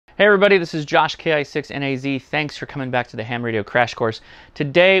Hey everybody, this is Josh KI6NAZ. Thanks for coming back to the ham radio crash course.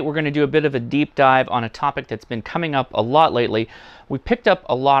 Today we're going to do a bit of a deep dive on a topic that's been coming up a lot lately. We picked up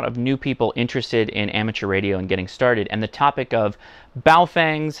a lot of new people interested in amateur radio and getting started, and the topic of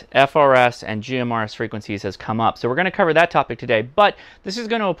Baofeng's, FRS, and GMRS frequencies has come up. So we're going to cover that topic today, but this is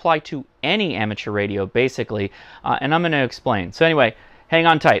going to apply to any amateur radio basically, and I'm going to explain. So anyway, hang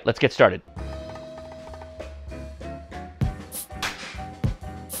on tight, let's get started.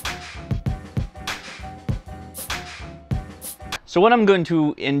 So what I'm going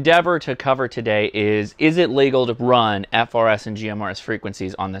to endeavor to cover today is it legal to run FRS and GMRS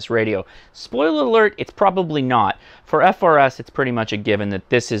frequencies on this radio? Spoiler alert, it's probably not. For FRS, it's pretty much a given that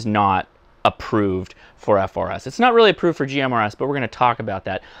this is not approved for FRS. It's not really approved for GMRS, but we're going to talk about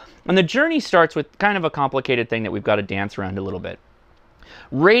that. And the journey starts with kind of a complicated thing that we've got to dance around a little bit.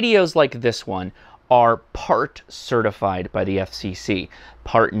 Radios like this one are part certified by the FCC.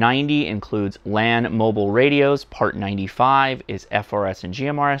 Part 90 includes LAN mobile radios, Part 95 is FRS and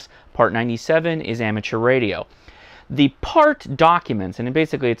GMRS, Part 97 is amateur radio. The part documents, and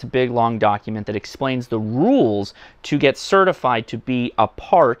basically it's a big long document that explains the rules to get certified to be a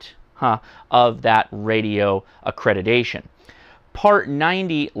part of that radio accreditation. Part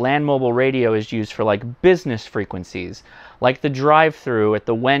 90 LAN mobile radio is used for like business frequencies, like the drive-through at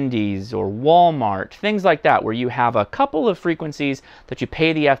the Wendy's or Walmart, things like that, where you have a couple of frequencies that you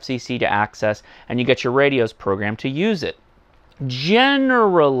pay the FCC to access and you get your radios programmed to use it.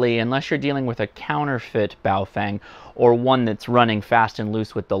 Generally, unless you're dealing with a counterfeit Baofeng or one that's running fast and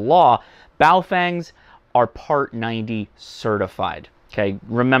loose with the law, Baofengs are Part 90 certified. Okay,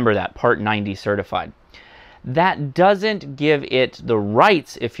 remember that, Part 90 certified. That doesn't give it the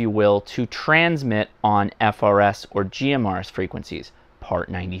rights, if you will, to transmit on FRS or GMRS frequencies, Part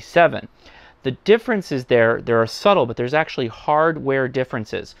 97. The differences there are subtle, but there's actually hardware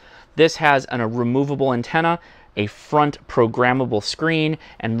differences. This has a removable antenna, a front programmable screen,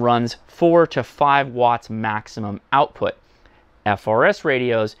 and runs 4 to 5 watts maximum output. FRS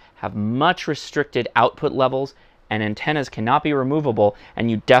radios have much restricted output levels, and antennas cannot be removable,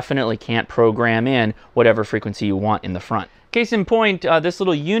 and you definitely can't program in whatever frequency you want in the front. Case in point, this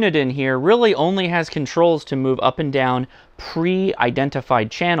little unit in here really only has controls to move up and down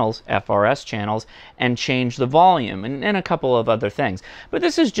pre-identified channels, FRS channels, and change the volume, and a couple of other things. But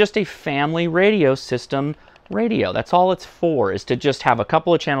this is just a family radio system radio. That's all it's for, is to just have a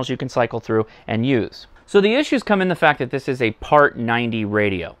couple of channels you can cycle through and use. So the issues come in the fact that this is a Part 90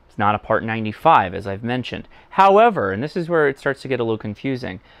 radio. It's not a Part 95, as I've mentioned. However, and this is where it starts to get a little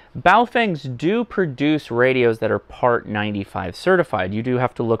confusing, Baofengs do produce radios that are Part 95 certified. You do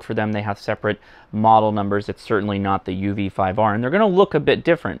have to look for them. They have separate model numbers. It's certainly not the UV5R, and they're going to look a bit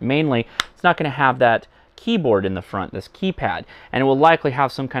different. Mainly, it's not going to have that keyboard in the front, this keypad, and it will likely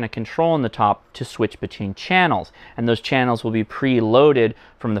have some kind of control in the top to switch between channels, and those channels will be preloaded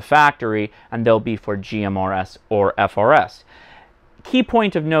from the factory, and they'll be for GMRS or FRS. Key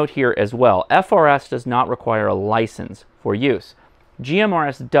point of note here as well, FRS does not require a license for use.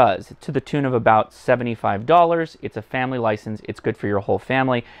 GMRS does, to the tune of about $75. It's a family license, it's good for your whole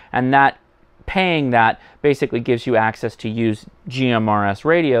family, and that paying that basically gives you access to use GMRS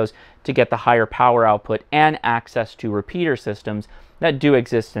radios to get the higher power output and access to repeater systems that do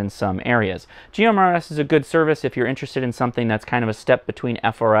exist in some areas. GMRS is a good service if you're interested in something that's kind of a step between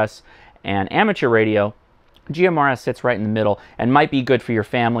FRS and amateur radio. GMRS sits right in the middle and might be good for your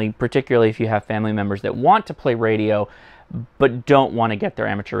family, particularly if you have family members that want to play radio but don't want to get their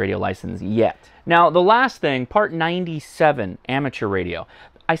amateur radio license yet. Now, the last thing, Part 97 amateur radio.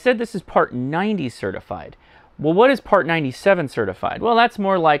 I said this is Part 90 certified. Well, what is Part 97 certified? Well, that's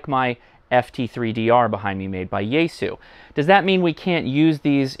more like my FT3DR behind me made by Yaesu. Does that mean we can't use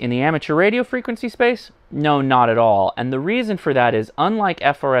these in the amateur radio frequency space? No, not at all. And the reason for that is, unlike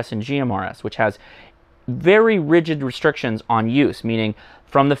FRS and GMRS, which has very rigid restrictions on use, meaning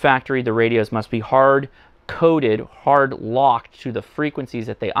from the factory the radios must be hard-coded, hard-locked to the frequencies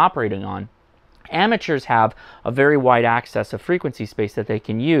that they're operating on, amateurs have a very wide access of frequency space that they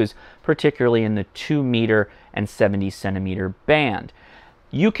can use, particularly in the 2 meter and 70 centimeter band.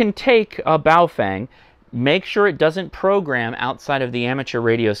 You can take a Baofeng, make sure it doesn't program outside of the amateur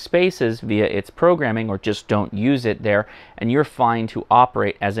radio spaces via its programming, or just don't use it there, and you're fine to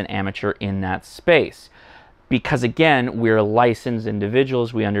operate as an amateur in that space. Because again, we're licensed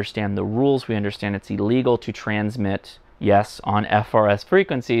individuals, we understand the rules, we understand it's illegal to transmit, yes, on FRS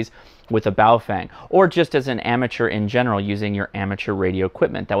frequencies with a Baofeng, or just as an amateur in general using your amateur radio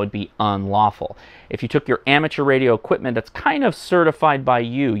equipment. That would be unlawful. If you took your amateur radio equipment that's kind of certified by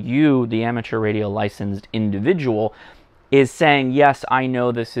you, the amateur radio licensed individual, is saying, yes, I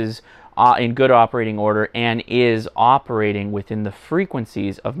know this is in good operating order and is operating within the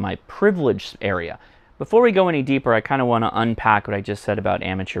frequencies of my privileged area. Before we go any deeper, I kind of want to unpack what I just said about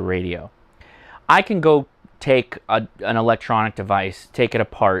amateur radio. I can go take an electronic device, take it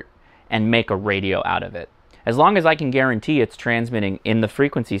apart, and make a radio out of it. As long as I can guarantee it's transmitting in the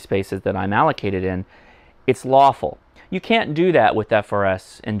frequency spaces that I'm allocated in, it's lawful. You can't do that with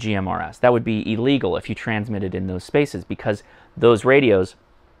FRS and GMRS. That would be illegal if you transmitted in those spaces, because those radios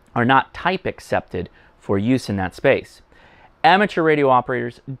are not type accepted for use in that space. Amateur radio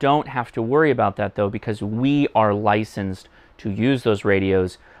operators don't have to worry about that, though, because we are licensed to use those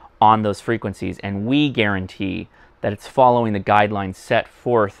radios on those frequencies, and we guarantee that it's following the guidelines set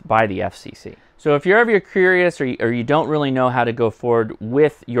forth by the FCC. So if you're ever curious or you don't really know how to go forward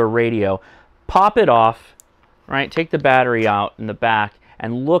with your radio, pop it off, right? Take the battery out in the back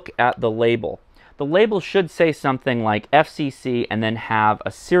and look at the label. The label should say something like FCC and then have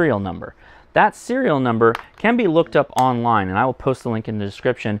a serial number. That serial number can be looked up online, and I will post the link in the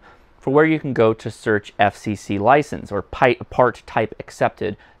description for where you can go to search FCC license or part type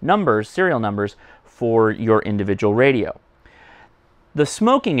accepted numbers, serial numbers for your individual radio. The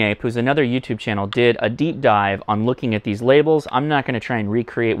Smoking Ape, who's another YouTube channel, did a deep dive on looking at these labels. I'm not going to try and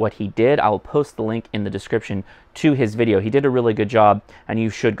recreate what he did. I'll post the link in the description to his video. He did a really good job, and you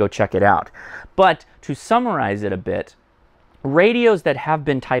should go check it out. But to summarize it a bit, radios that have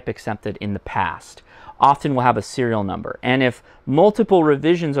been type accepted in the past often will have a serial number. And if multiple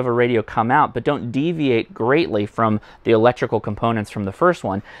revisions of a radio come out but don't deviate greatly from the electrical components from the first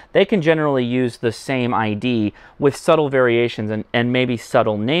one, they can generally use the same ID with subtle variations and maybe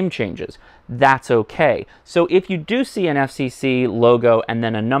subtle name changes. That's okay. So if you do see an FCC logo and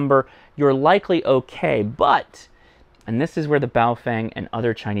then a number, you're likely okay. But, and this is where the Baofeng and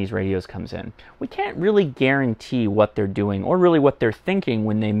other Chinese radios comes in, we can't really guarantee what they're doing or really what they're thinking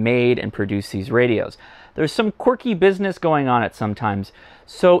when they made and produced these radios. There's some quirky business going on at sometimes,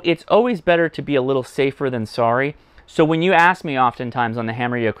 so it's always better to be a little safer than sorry. So when you ask me oftentimes on the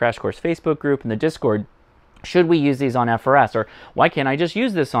Ham Radio Crash Course Facebook group and the Discord, should we use these on FRS, or why can't I just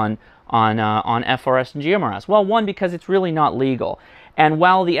use this on FRS and GMRS? Well, one, because it's really not legal. And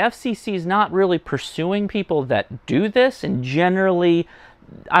while the FCC is not really pursuing people that do this, and generally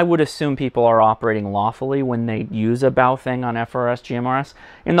I would assume people are operating lawfully when they use a Baofeng on FRS, GMRS,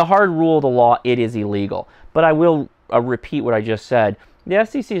 in the hard rule of the law, it is illegal. But I will repeat what I just said. The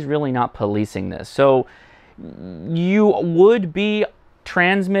FCC is really not policing this. So you would be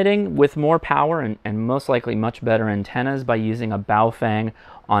transmitting with more power and most likely much better antennas by using a Baofeng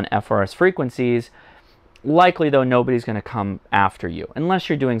on FRS frequencies. Likely, though, nobody's going to come after you unless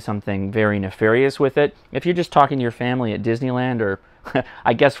you're doing something very nefarious with it. If you're just talking to your family at Disneyland, or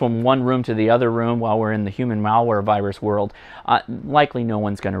I guess from one room to the other room while we're in the human malware virus world, likely no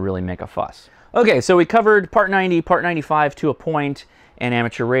one's going to really make a fuss. Okay, so we covered Part 90, Part 95 to a point, and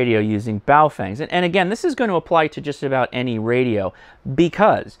amateur radio using Baofengs. And again, this is going to apply to just about any radio,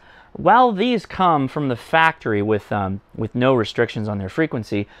 because while these come from the factory with no restrictions on their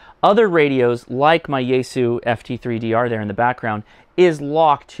frequency, other radios, like my Yaesu FT3DR there in the background, is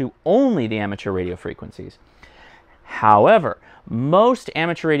locked to only the amateur radio frequencies. However, most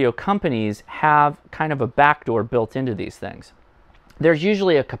amateur radio companies have kind of a backdoor built into these things. There's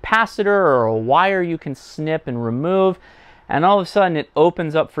usually a capacitor or a wire you can snip and remove, and all of a sudden it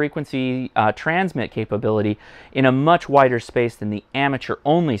opens up frequency transmit capability in a much wider space than the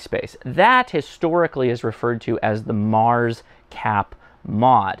amateur-only space. That historically is referred to as the MURS cap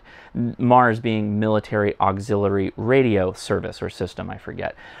mod. MURS being Military Auxiliary Radio Service or System, I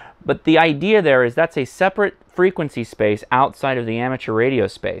forget. But the idea there is that's a separate frequency space outside of the amateur radio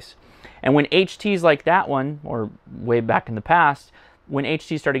space. And when HTs like that one, or way back in the past, when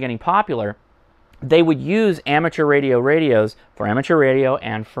HTs started getting popular, they would use amateur radio radios for amateur radio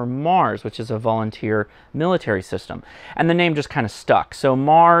and for MURS, which is a volunteer military system. And the name just kind of stuck. So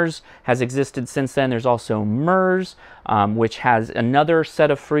MURS has existed since then. There's also MURS, which has another set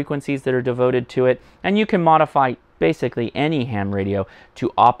of frequencies that are devoted to it. And you can modify basically any ham radio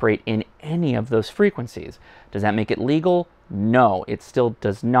to operate in any of those frequencies. Does that make it legal? No, it still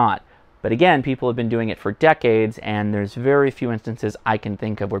does not. But again, people have been doing it for decades, and there's very few instances I can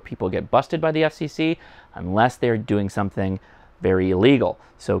think of where people get busted by the FCC unless they're doing something very illegal.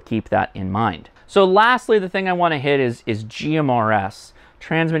 So keep that in mind. So lastly, the thing I want to hit is GMRS,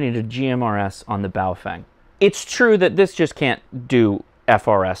 transmitting to GMRS on the Baofeng. It's true that this just can't do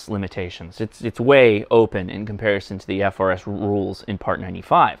FRS limitations. It's way open in comparison to the FRS rules in Part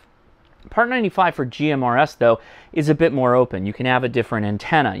 95. Part 95 for GMRS, though, is a bit more open. You can have a different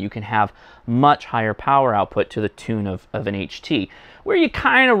antenna. You can have much higher power output to the tune of an HT. Where you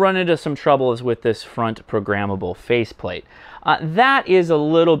kind of run into some trouble is with this front programmable faceplate. That is a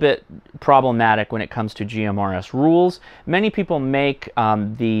little bit problematic when it comes to GMRS rules. Many people make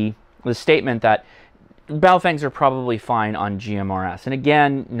the statement that Baofengs are probably fine on GMRS. And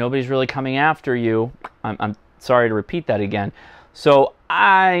again, nobody's really coming after you. I'm sorry to repeat that again. So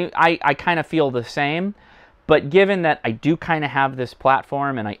I kind of feel the same, but given that I do kind of have this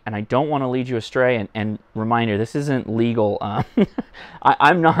platform and I don't want to lead you astray, and reminder, this isn't legal.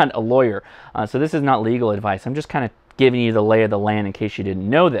 I'm not a lawyer, so this is not legal advice. I'm just kind of giving you the lay of the land in case you didn't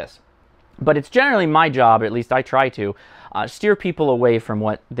know this. But it's generally my job, or at least I try to, steer people away from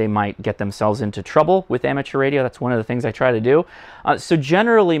what they might get themselves into trouble with amateur radio. That's one of the things I try to do. So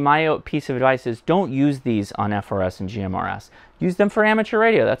generally, my piece of advice is don't use these on FRS and GMRS. Use them for amateur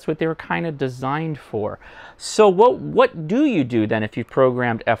radio. That's what they were kind of designed for. So what do you do then if you've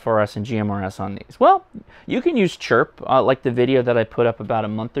programmed FRS and GMRS on these? Well, you can use chirp, like the video that I put up about a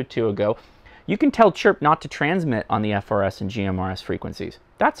month or two ago. You can tell chirp not to transmit on the FRS and GMRS frequencies.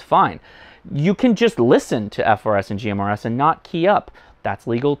 That's fine. You can just listen to FRS and GMRS and not key up. That's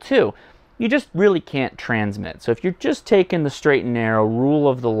legal too. You just really can't transmit. So if you're just taking the straight and narrow rule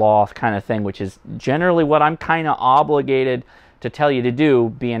of the law kind of thing, which is generally what I'm kind of obligated to tell you to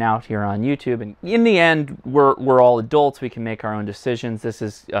do, being out here on YouTube. And in the end, we're all adults. We can make our own decisions. This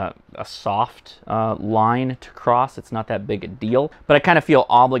is a soft line to cross. It's not that big a deal. But I kind of feel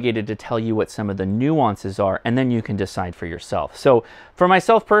obligated to tell you what some of the nuances are, and then you can decide for yourself. So for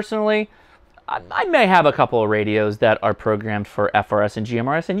myself personally, I may have a couple of radios that are programmed for FRS and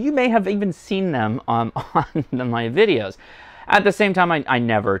GMRS, and you may have even seen them on my videos. At the same time, I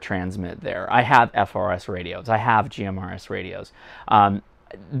never transmit there. I have FRS radios. I have GMRS radios.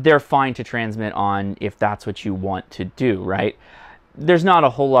 They're fine to transmit on if that's what you want to do, right? There's not a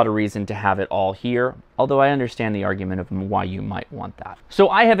whole lot of reason to have it all here, although I understand the argument of why you might want that. So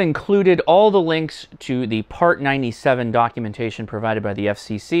I have included all the links to the Part 97 documentation provided by the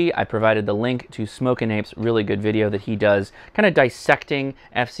FCC. I provided the link to Smoke and Ape's really good video that he does kind of dissecting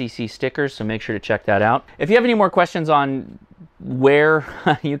FCC stickers, so make sure to check that out. If you have any more questions on where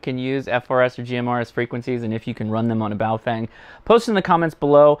you can use FRS or GMRS frequencies and if you can run them on a Baofeng, post in the comments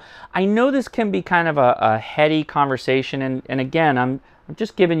below. I know this can be kind of a heady conversation, and again, I'm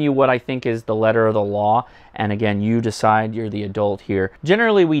just giving you what I think is the letter of the law, and again, you decide. You're the adult here.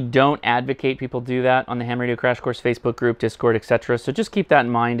 Generally, we don't advocate people do that on the Ham Radio Crash Course Facebook group, Discord, etc. So just keep that in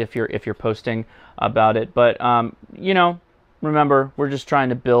mind if you're posting about it. But you know, remember, we're just trying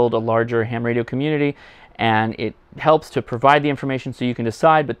to build a larger ham radio community, and it helps to provide the information so you can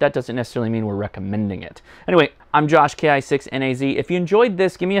decide, but that doesn't necessarily mean we're recommending it. Anyway, I'm Josh, KI6NAZ. If you enjoyed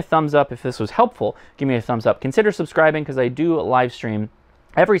this, give me a thumbs up. If this was helpful, give me a thumbs up. Consider subscribing, because I do a live stream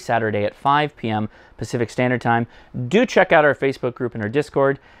every Saturday at 5 p.m. Pacific Standard Time. Do check out our Facebook group and our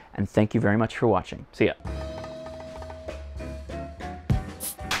Discord, and thank you very much for watching. See ya.